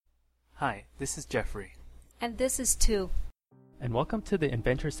Hi, this is Jeffrey. And this is Tu. And welcome to the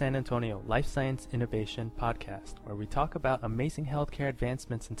Inventure San Antonio Life Science Innovation Podcast, where we talk about amazing healthcare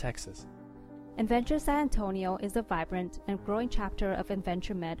advancements in Texas. Inventure San Antonio is a vibrant and growing chapter of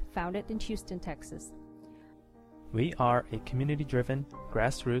Inventure Med founded in Houston, Texas. We are a community-driven,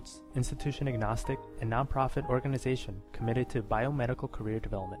 grassroots, institution-agnostic, and nonprofit organization committed to biomedical career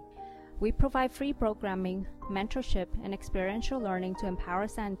development. We provide free programming, mentorship, and experiential learning to empower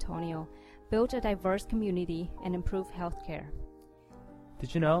San Antonio, build a diverse community, and improve healthcare.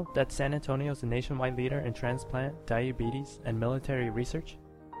 Did you know that San Antonio is a nationwide leader in transplant, diabetes, and military research?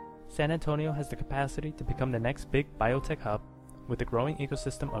 San Antonio has the capacity to become the next big biotech hub with a growing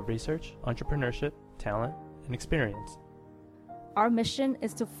ecosystem of research, entrepreneurship, talent, and experience. Our mission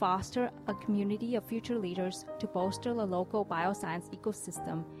is to foster a community of future leaders to bolster the local bioscience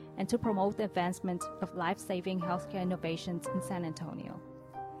ecosystem and to promote the advancement of life-saving healthcare innovations in San Antonio.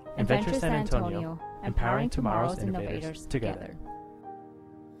 Inventure San Antonio, empowering tomorrow's innovators together.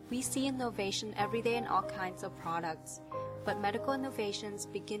 We see innovation every day in all kinds of products, but medical innovations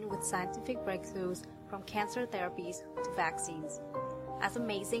begin with scientific breakthroughs from cancer therapies to vaccines. As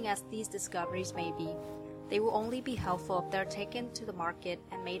amazing as these discoveries may be, they will only be helpful if they're taken to the market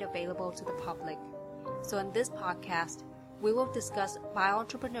and made available to the public. So in this podcast, we will discuss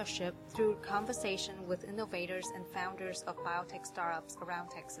bioentrepreneurship through conversation with innovators and founders of biotech startups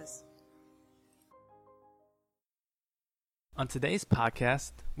around Texas. On today's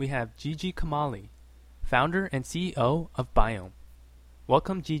podcast, we have Gigi Kamali, founder and CEO of Biome.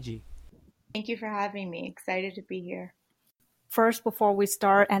 Welcome, Gigi. Thank you for having me. Excited to be here. First, before we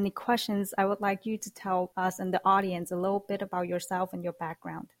start any questions, I would like you to tell us and the audience a little bit about yourself and your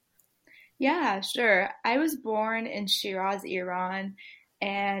background. Yeah, sure. I was born in Shiraz, Iran,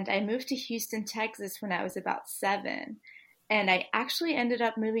 and I moved to Houston, Texas when I was about 7. And I actually ended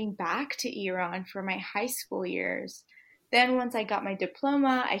up moving back to Iran for my high school years. Then once I got my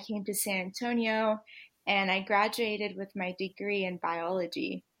diploma, I came to San Antonio and I graduated with my degree in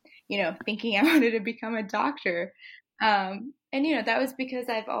biology, thinking I wanted to become a doctor. That was because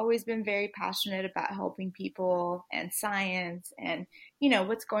I've always been very passionate about helping people and science and,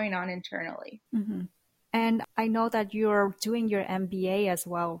 what's going on internally. Mm-hmm. And I know that you're doing your MBA as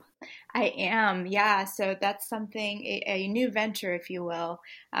well. I am, yeah. So that's something, a new venture, if you will.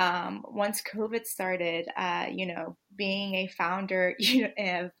 Once COVID started, being a founder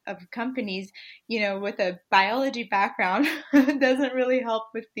of companies, with a biology background doesn't really help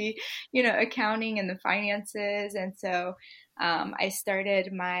with the, accounting and the finances. And so I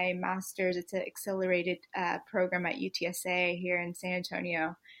started my master's. It's an accelerated program at UTSA here in San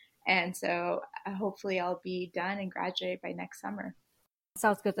Antonio. And so hopefully I'll be done and graduate by next summer.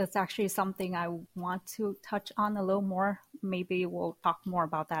 Sounds good. That's actually something I want to touch on a little more. Maybe we'll talk more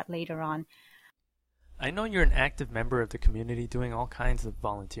about that later on. I know you're an active member of the community doing all kinds of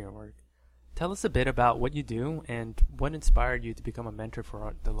volunteer work. Tell us a bit about what you do and what inspired you to become a mentor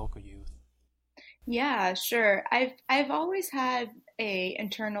for the local youth. Yeah, sure. I've always had an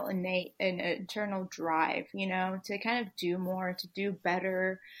internal drive, to kind of do more, to do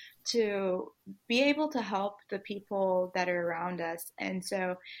better, to be able to help the people that are around us. And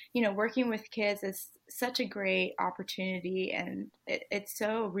so, working with kids is such a great opportunity and it's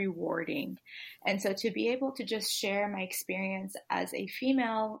so rewarding. And so to be able to just share my experience as a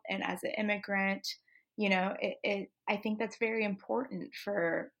female and as an immigrant, I think that's very important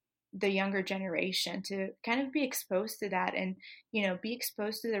for the younger generation to kind of be exposed to that and, be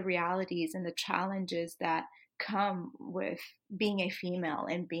exposed to the realities and the challenges that come with being a female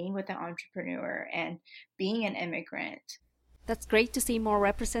and being with an entrepreneur and being an immigrant. That's great to see more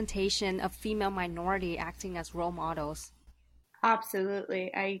representation of female minority acting as role models.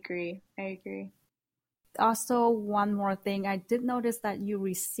 Absolutely. I agree. Also, one more thing. I did notice that you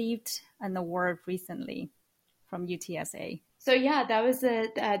received an award recently from UTSA. So yeah, that was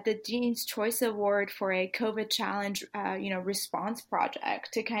the Dean's Choice Award for a COVID challenge, response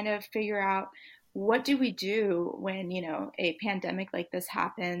project to kind of figure out what do we do when, a pandemic like this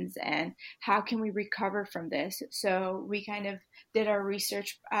happens and how can we recover from this? So we kind of did our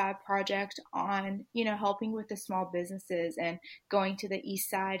research project on, helping with the small businesses and going to the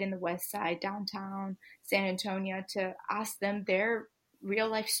east side and the west side, downtown San Antonio, to ask them their real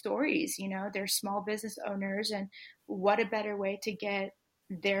life stories, they're small business owners, and what a better way to get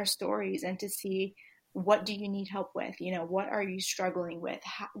their stories and to see what do you need help with, what are you struggling with,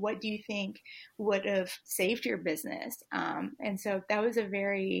 what do you think would have saved your business, and so that was a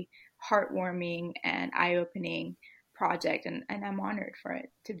very heartwarming and eye-opening project, and I'm honored for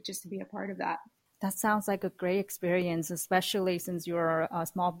it to be a part of that. That sounds like a great experience, especially since you're a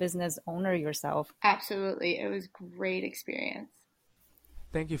small business owner yourself. Absolutely. It was a great experience.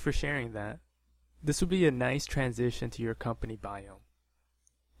 Thank you for sharing that. This would be a nice transition to your company, Biome.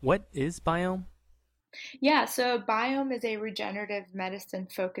 What is Biome? Yeah, so Biome is a regenerative medicine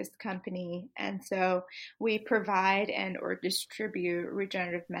focused company. And so we provide and or distribute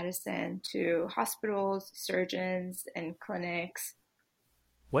regenerative medicine to hospitals, surgeons, and clinics.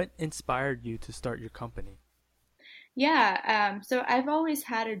 What inspired you to start your company? Yeah, so I've always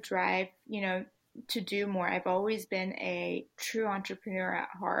had a drive, to do more. I've always been a true entrepreneur at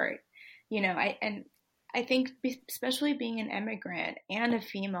heart. I think especially being an immigrant and a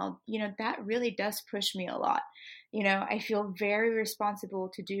female, that really does push me a lot. I feel very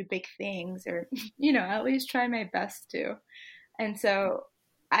responsible to do big things or, at least try my best to. And so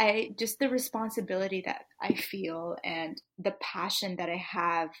I just the responsibility that I feel and the passion that I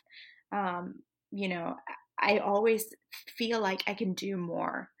have, um, you know, I always feel like I can do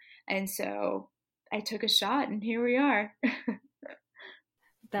more. And so I took a shot and here we are.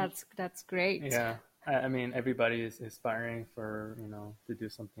 That's great. Yeah, I mean, everybody is aspiring for, to do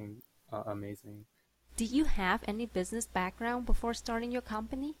something amazing. Did you have any business background before starting your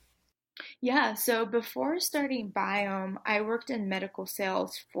company? Yeah, so before starting Biome, I worked in medical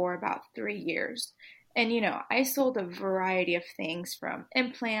sales for about 3 years. And, I sold a variety of things from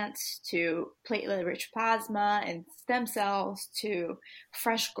implants to platelet rich plasma and stem cells to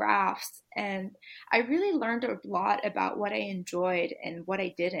fresh grafts. And I really learned a lot about what I enjoyed and what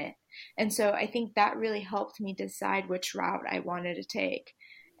I didn't. And so I think that really helped me decide which route I wanted to take.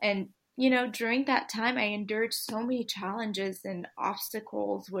 And during that time, I endured so many challenges and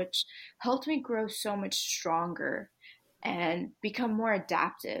obstacles, which helped me grow so much stronger and become more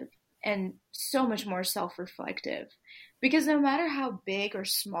adaptive and so much more self reflective. Because no matter how big or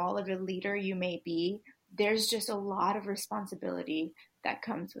small of a leader you may be, there's just a lot of responsibility that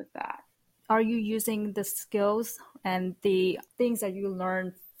comes with that. Are you using the skills and the things that you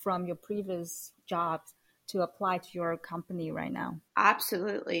learned from your previous jobs to apply to your company right now?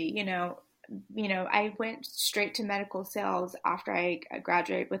 Absolutely. I went straight to medical sales after I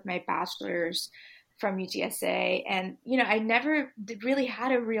graduated with my bachelor's from UTSA. And, I never really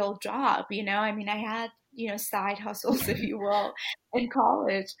had a real job, I mean, I had, side hustles, if you will, in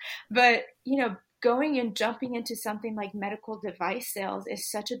college. But, going and jumping into something like medical device sales is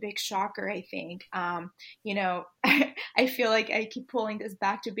such a big shocker, I think. I feel like I keep pulling this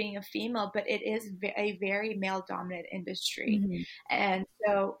back to being a female, but it is a very male dominant industry. Mm-hmm. And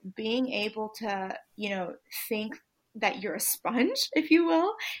so being able to, think that you're a sponge, if you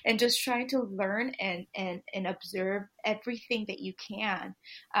will, and just trying to learn and observe everything that you can.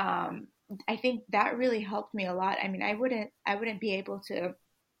 I think that really helped me a lot. I mean, I wouldn't be able to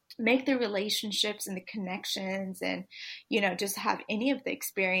make the relationships and the connections and, just have any of the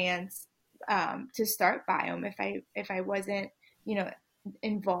experience to start Biome if I wasn't,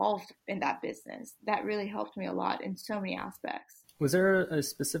 involved in that business. That really helped me a lot in so many aspects. Was there a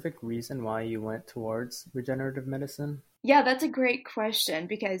specific reason why you went towards regenerative medicine? Yeah, that's a great question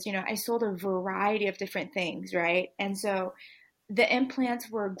because, I sold a variety of different things, right? And so the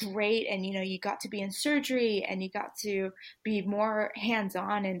implants were great and, you got to be in surgery and you got to be more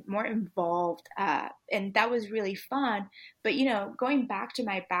hands-on and more involved. And that was really fun. But, going back to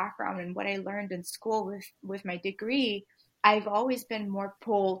my background and what I learned in school with my degree, I've always been more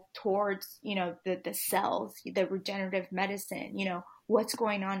pulled towards, the cells, the regenerative medicine, what's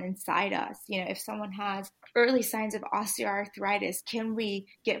going on inside us. If someone has early signs of osteoarthritis, can we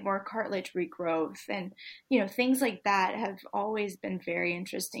get more cartilage regrowth? And, things like that have always been very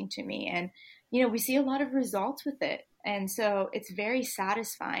interesting to me. And, we see a lot of results with it. And so it's very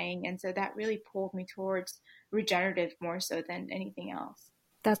satisfying. And so that really pulled me towards regenerative more so than anything else.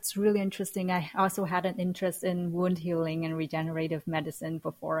 That's really interesting. I also had an interest in wound healing and regenerative medicine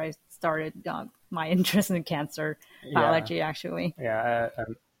before I started my interest in cancer biology, actually. Yeah,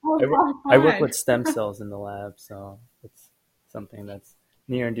 I work with stem cells in the lab, so it's something that's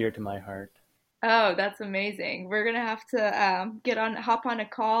near and dear to my heart. Oh, that's amazing. We're going to have to hop on a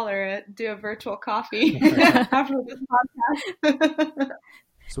call or do a virtual coffee after this podcast.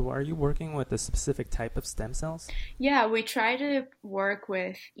 So are you working with a specific type of stem cells? Yeah, we try to work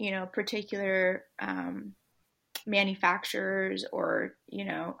with, particular manufacturers or,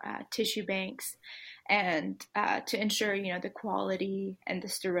 tissue banks and to ensure, the quality and the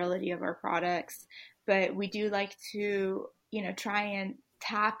sterility of our products. But we do like to, try and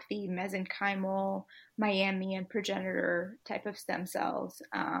tap the mesenchymal, Miami, and progenitor type of stem cells.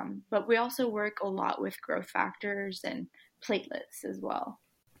 But we also work a lot with growth factors and platelets as well.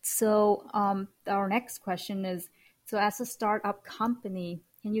 So our next question is, so as a startup company,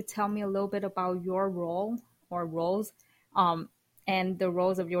 can you tell me a little bit about your role or roles and the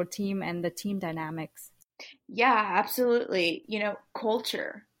roles of your team and the team dynamics? Yeah, absolutely.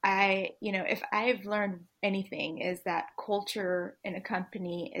 Culture. If I've learned anything is that culture in a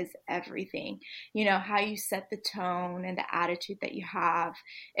company is everything. How you set the tone and the attitude that you have.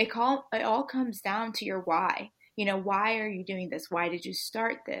 It all comes down to your why. Why are you doing this? Why did you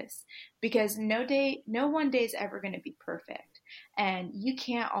start this? Because no one day is ever going to be perfect. And you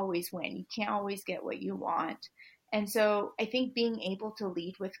can't always win. You can't always get what you want. And so I think being able to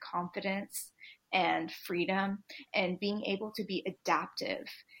lead with confidence and freedom and being able to be adaptive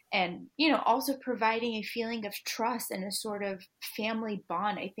and also providing a feeling of trust and a sort of family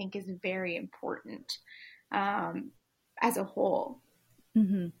bond, I think is very important as a whole.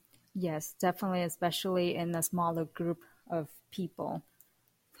 Mm-hmm. Yes, definitely, especially in a smaller group of people.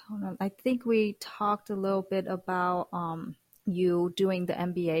 I think we talked a little bit about you doing the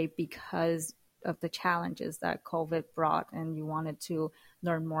MBA because of the challenges that COVID brought, and you wanted to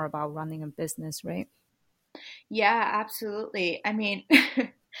learn more about running a business, right? Yeah, absolutely. I mean,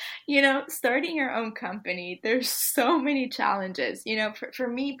 starting your own company, there's so many challenges. For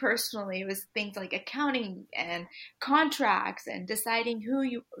me personally, it was things like accounting and contracts and deciding who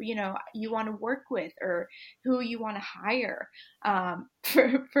you want to work with or who you want to hire.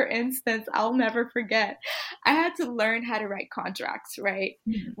 For instance, I'll never forget, I had to learn how to write contracts, right?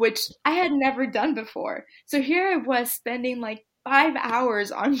 Mhm. Which I had never done before. So here I was spending like 5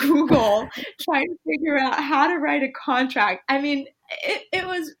 hours on Google trying to figure out how to write a contract. I mean, it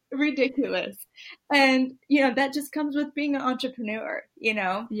was ridiculous. And, that just comes with being an entrepreneur.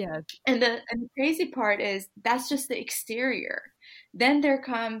 Yes. And the crazy part is that's just the exterior. Then there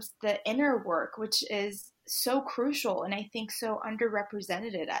comes the inner work, which is so crucial and I think so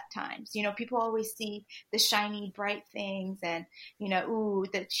underrepresented at times. People always see the shiny, bright things and, ooh,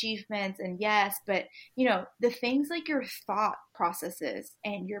 the achievements and yes, but, the things like your thought processes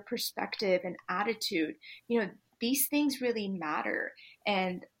and your perspective and attitude, these things really matter.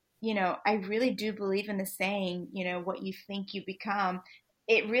 And, I really do believe in the saying, what you think you become.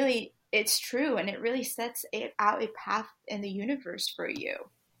 It's true, and it really sets out a path in the universe for you.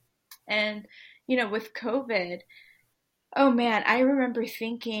 And with COVID, oh man, I remember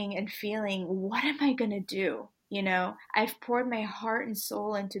thinking and feeling, what am I going to do? I've poured my heart and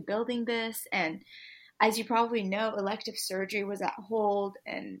soul into building this, and as you probably know, elective surgery was at hold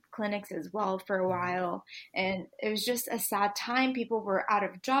and clinics as well for a while. And it was just a sad time. People were out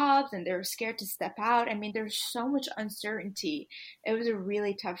of jobs and they were scared to step out. I mean, there's so much uncertainty. It was a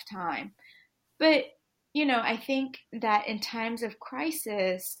really tough time. But, I think that in times of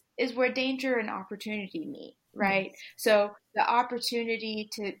crisis is where danger and opportunity meet, right? Yes. So the opportunity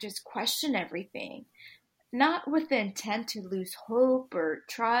to just question everything, not with the intent to lose hope or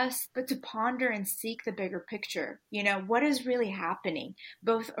trust, but to ponder and seek the bigger picture. What is really happening,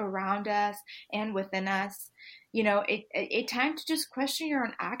 both around us and within us? A time to just question your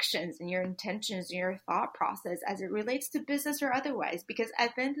own actions and your intentions and your thought process as it relates to business or otherwise, because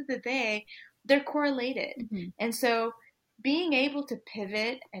at the end of the day, they're correlated. Mm-hmm. And so being able to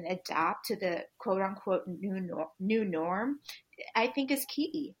pivot and adapt to the quote unquote new norm, I think is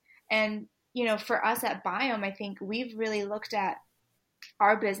key. And for us at Biome, I think we've really looked at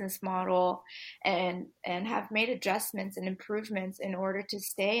our business model and have made adjustments and improvements in order to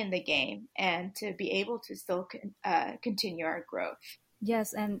stay in the game and to be able to still continue our growth.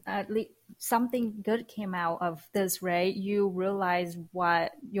 Yes, and at least something good came out of this, right? You realize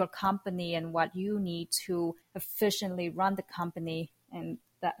what your company and what you need to efficiently run the company, and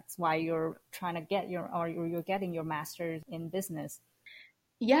that's why you're trying to get you're getting your master's in business.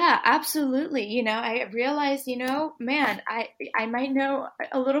 Yeah, absolutely. I realized, man, I might know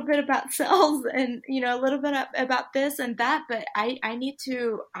a little bit about sales and, a little bit about this and that, but I need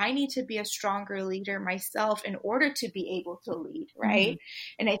to be a stronger leader myself in order to be able to lead, right?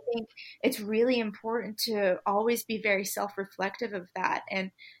 Mm-hmm. And I think it's really important to always be very self-reflective of that.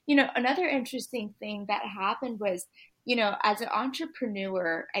 And, another interesting thing that happened was, as an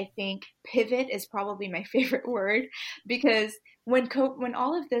entrepreneur, I think pivot is probably my favorite word because when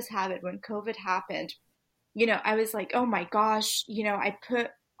all of this happened, when COVID happened, I was like, oh my gosh, I put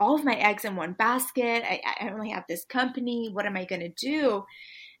all of my eggs in one basket. I only have this company. What am I going to do?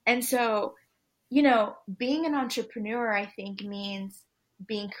 And so, being an entrepreneur, I think means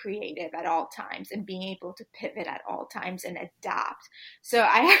being creative at all times and being able to pivot at all times and adapt. So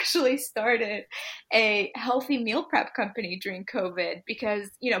I actually started a healthy meal prep company during COVID because,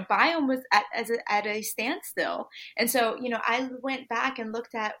 Biome was at a standstill. And so, I went back and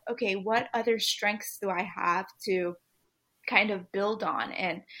looked at, okay, what other strengths do I have to kind of build on?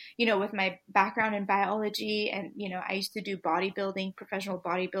 And with my background in biology, and I used to do bodybuilding, professional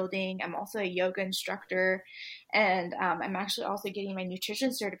bodybuilding. I'm also a yoga instructor, and I'm actually also getting my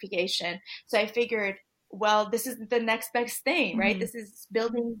nutrition certification. So I figured, well, this is the next best thing, right? This is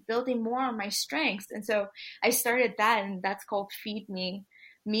building more on my strengths. And so I started that, and that's called Feed Me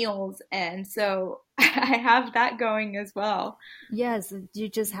Meals. And so I have that going as well. Yes, you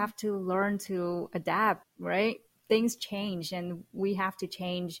just have to learn to adapt, right? Things change, and we have to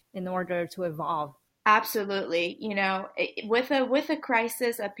change in order to evolve. Absolutely. With a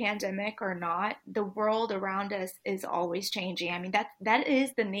crisis, a pandemic or not, the world around us is always changing. I mean, that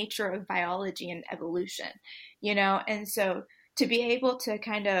is the nature of biology and evolution, and so to be able to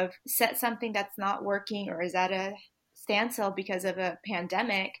kind of set something that's not working or is at a standstill because of a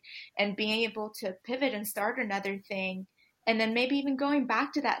pandemic, and being able to pivot and start another thing, and then maybe even going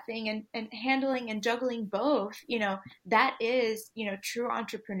back to that thing and handling and juggling both, that is, true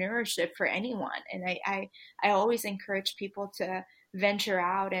entrepreneurship for anyone. And I always encourage people to venture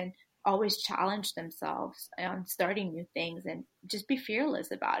out and always challenge themselves on starting new things and just be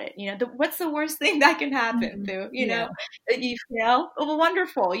fearless about it. What's the worst thing that can happen, Thu? That you fail? Oh, well,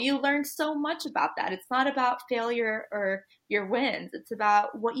 wonderful. You learn so much about that. It's not about failure or your wins. It's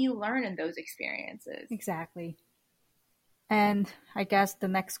about what you learn in those experiences. Exactly. And I guess the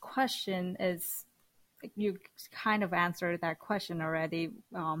next question is, you kind of answered that question already,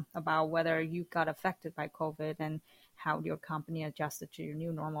 about whether you got affected by COVID and how your company adjusted to your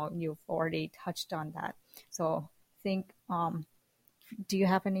new normal. You've already touched on that. So I think, do you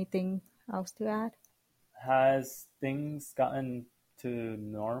have anything else to add? Has things gotten to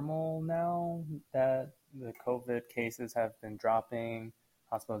normal now that the COVID cases have been dropping,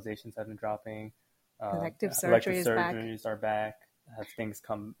 hospitalizations have been dropping? Elective surgeries are back. Have things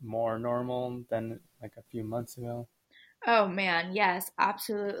come more normal than like a few months ago? Oh man, yes,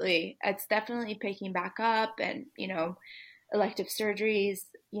 absolutely. It's definitely picking back up, and elective surgeries,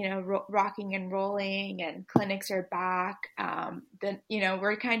 rocking and rolling, and clinics are back. Then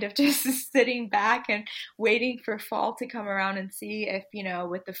we're kind of just sitting back and waiting for fall to come around and see if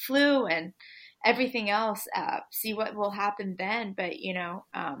with the flu and everything else, see what will happen then. But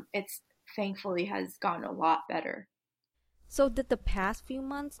it's thankfully has gotten a lot better. So did the past few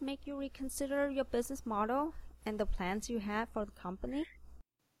months make you reconsider your business model and the plans you had for the company?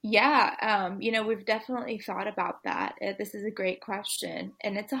 Yeah, we've definitely thought about that. This is a great question,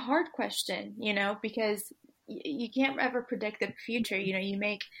 and it's a hard question, because you can't ever predict the future. You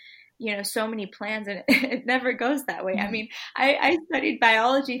make so many plans, and it never goes that way. I mean, I studied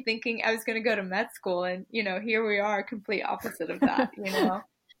biology thinking I was going to go to med school, and here we are, complete opposite of that.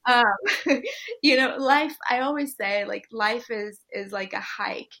 Um, life, I always say, like, life is like a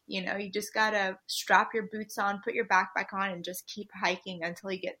hike. You just gotta strap your boots on, put your backpack on, and just keep hiking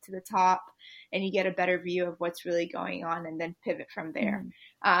until you get to the top and you get a better view of what's really going on, and then pivot from there.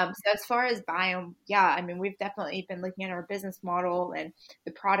 So as far as Biome, yeah, I mean, we've definitely been looking at our business model and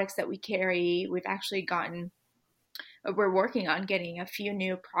the products that we carry. We're working on getting a few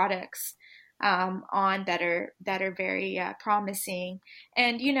new products on that are very promising.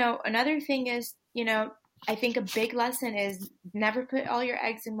 And another thing is, I think a big lesson is never put all your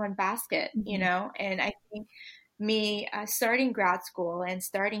eggs in one basket. And I think me starting grad school and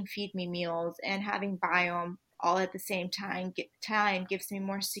starting Feed Me Meals and having Biome all at the same time gives me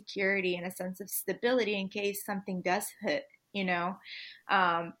more security and a sense of stability in case something does hit. But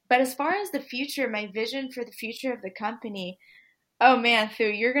as far as the future, my vision for the future of the company, oh man, Thu,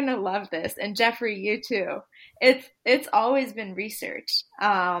 you're gonna love this, and Jeffrey, you too. It's always been research.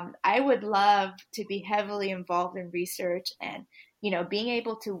 I would love to be heavily involved in research, and being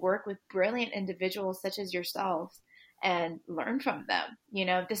able to work with brilliant individuals such as yourselves and learn from them.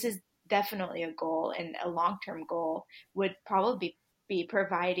 This is definitely a goal, and a long-term goal would probably be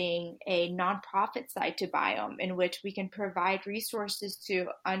providing a nonprofit side to Biome, in which we can provide resources to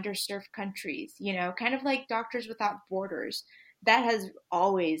underserved countries. Kind of like Doctors Without Borders. That has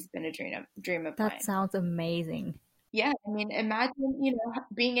always been a dream of mine. That sounds amazing. Yeah, I mean, imagine,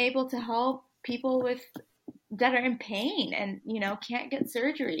 being able to help people that are in pain and, can't get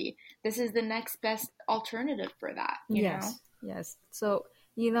surgery. This is the next best alternative for that, you know? Yes. So,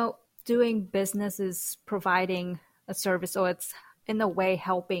 doing business is providing a service, or it's in a way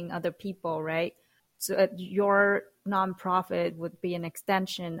helping other people, right? So your nonprofit would be an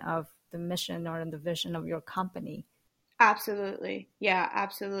extension of the mission or the vision of your company. Absolutely. Yeah,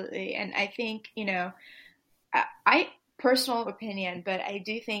 absolutely. And I think, I personal opinion, but I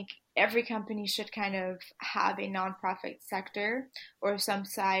do think every company should kind of have a nonprofit sector or some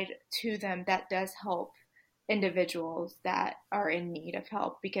side to them that does help individuals that are in need of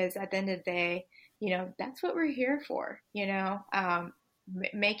help, because at the end of the day, that's what we're here for.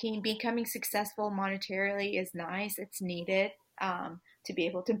 Becoming successful monetarily is nice. It's needed to be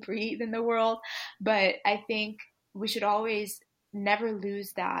able to breathe in the world. But I think we should always never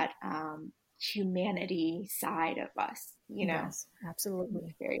lose that humanity side of us. Yes, absolutely.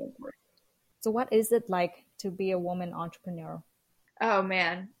 It's very important. So what is it like to be a woman entrepreneur? Oh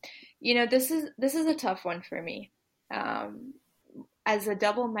man, this is a tough one for me. As a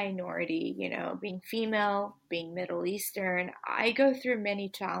double minority, being female, being Middle Eastern, I go through many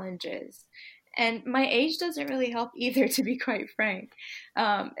challenges. And my age doesn't really help either, to be quite frank.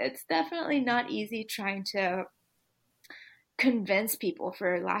 It's definitely not easy trying to convince people,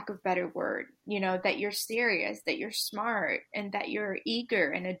 for lack of better word, that you're serious, that you're smart, and that you're eager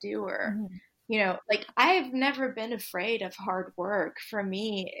and a doer. Like I've never been afraid of hard work. For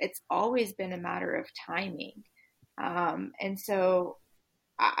me, it's always been a matter of timing. And so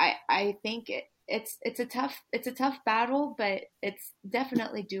I think it's a tough battle, but it's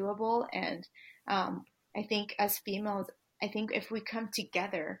definitely doable. And I think as females, I think if we come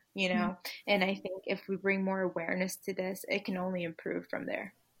together, and I think if we bring more awareness to this, it can only improve from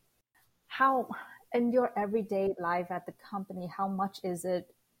there. How, in your everyday life at the company, how much is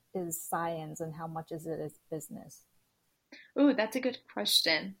science and how much is business? Ooh, that's a good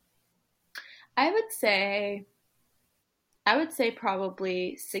question. I would say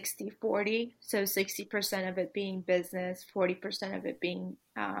probably 60-40. So 60% of it being business, 40% of it being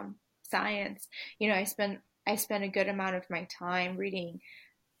science. I spend a good amount of my time reading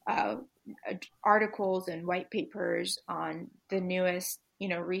articles and white papers on the newest,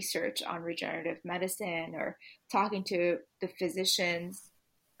 research on regenerative medicine, or talking to the physicians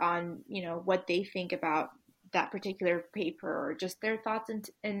on, what they think about that particular paper, or just their thoughts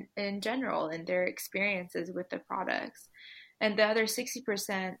in general and their experiences with the products. And the other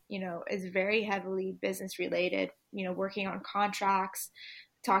 60%, is very heavily business related, working on contracts,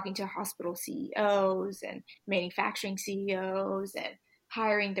 talking to hospital CEOs and manufacturing CEOs, and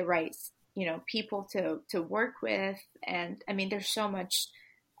hiring the right, people to work with. And I mean, there's so much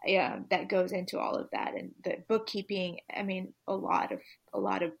that goes into all of that, and the bookkeeping. I mean, a lot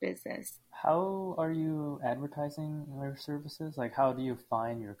of business. How are you advertising your services? Like, how do you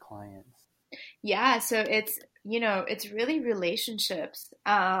find your clients? Yeah, so it's really relationships,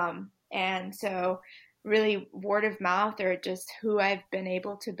 and so really word of mouth, or just who I've been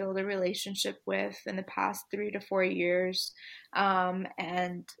able to build a relationship with in the past 3 to 4 years,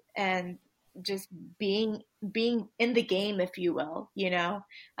 and just being in the game, if you will.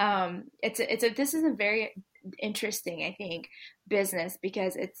 This is a very interesting, I think, business,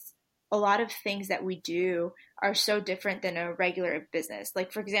 because it's a lot of things that we do are so different than a regular business.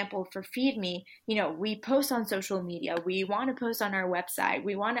 Like, for example, for Feed Me, we post on social media. We want to post on our website.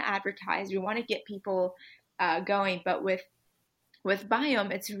 We want to advertise. We want to get people going. But with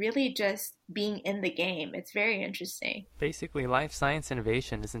Biome, it's really just being in the game. It's very interesting. Basically, life science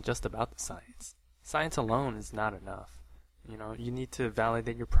innovation isn't just about the science. Science alone is not enough. You need to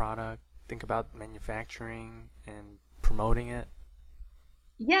validate your product, think about manufacturing and promoting it.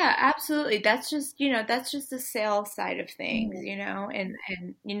 Yeah, absolutely. That's just the sales side of things, and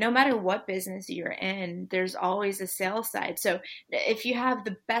no matter what business you're in, there's always a sales side. So if you have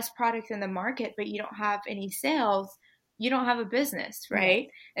the best product in the market, but you don't have any sales, you don't have a business, right?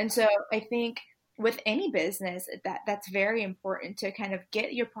 Yeah. And so I think with any business, that's very important to kind of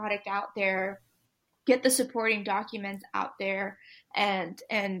get your product out there, get the supporting documents out there, and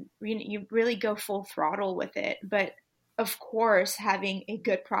you really go full throttle with it. But of course, having a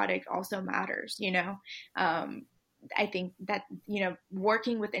good product also matters. I think that,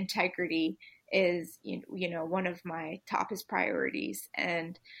 working with integrity is, one of my toppest priorities.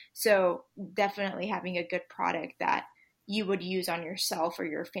 And so definitely having a good product that you would use on yourself or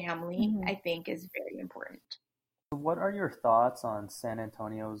your family, I think is very important. What are your thoughts on San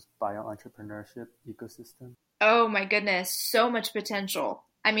Antonio's bioentrepreneurship ecosystem? Oh my goodness, so much potential.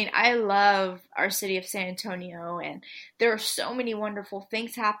 I mean, I love our city of San Antonio, and there are so many wonderful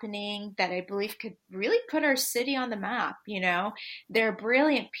things happening that I believe could really put our city on the map. There are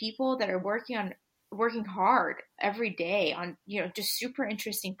brilliant people that are working hard every day on, just super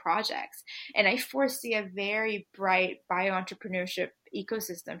interesting projects. And I foresee a very bright bioentrepreneurship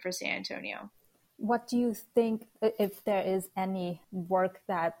ecosystem for San Antonio. What do you think, if there is any work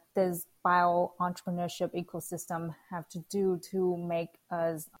that this bio-entrepreneurship ecosystem have to do to make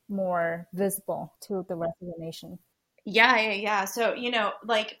us more visible to the rest of the nation? Yeah. So,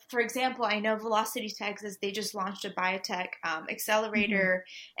 like, for example, I know Velocity Texas, they just launched a biotech accelerator.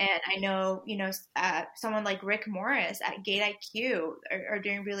 And I know, someone like Rick Morris at Gate IQ are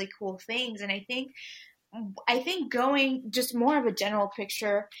doing really cool things. And I think going just more of a general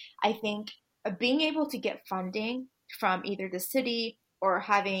picture, I think being able to get funding from either the city or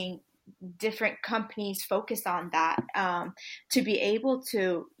having different companies focus on that, to be able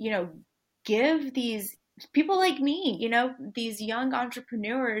to, give these people like me, these young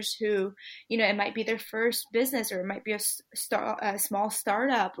entrepreneurs who, it might be their first business, or it might be a small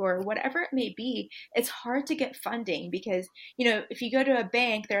startup, or whatever it may be. It's hard to get funding because, if you go to a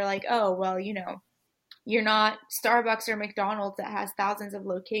bank, they're like, oh, well, you're not Starbucks or McDonald's that has thousands of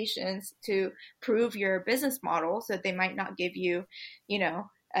locations to prove your business model. So they might not give you,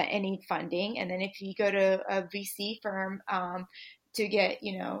 any funding. And then if you go to a VC firm, to get,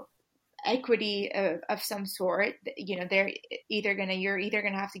 equity of some sort, you're either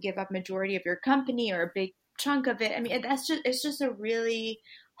gonna have to give up majority of your company or a big chunk of it. I mean, it's just a really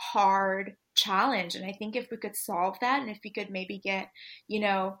hard challenge. And I think if we could solve that, and if we could maybe get,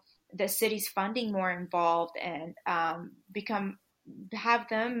 the city's funding more involved, and have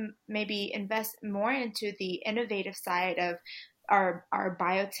them maybe invest more into the innovative side of our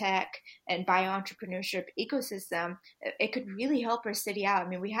biotech and bio-entrepreneurship ecosystem, it could really help our city out. I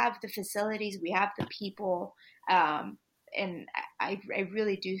mean, we have the facilities, we have the people, and I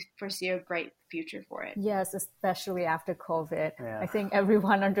really do foresee a bright future for it. Yes, especially after COVID. Yeah. I think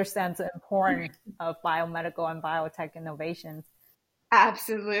everyone understands the importance of biomedical and biotech innovations.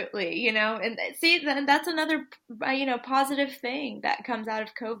 Absolutely. And see, then that's another, positive thing that comes out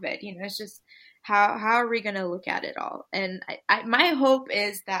of COVID. It's just how are we going to look at it all? And my hope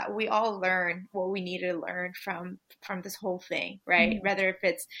is that we all learn what we need to learn from this whole thing, right? Mm-hmm. Whether if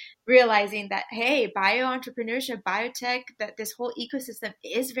it's realizing that, hey, bio-entrepreneurship, biotech, that this whole ecosystem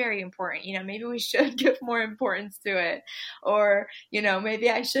is very important. Maybe we should give more importance to it, or, maybe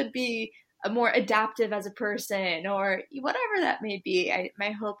I should be more adaptive as a person, or whatever that may be.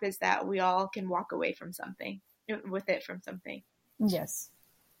 My hope is that we all can walk away from something. Yes.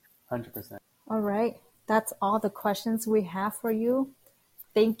 100%. All right. That's all the questions we have for you.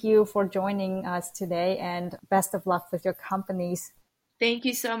 Thank you for joining us today, and best of luck with your companies. Thank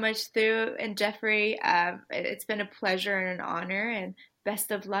you so much, Thu and Jeffrey. It's been a pleasure and an honor, and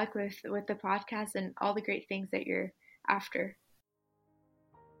best of luck with the podcast and all the great things that you're after.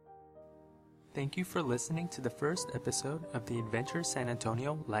 Thank you for listening to the first episode of the Adventure San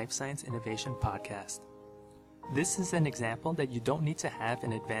Antonio Life Science Innovation Podcast. This is an example that you don't need to have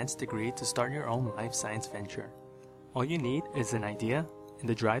an advanced degree to start your own life science venture. All you need is an idea and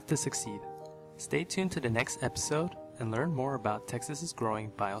the drive to succeed. Stay tuned to the next episode and learn more about Texas's growing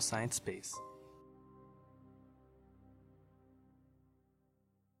bioscience space.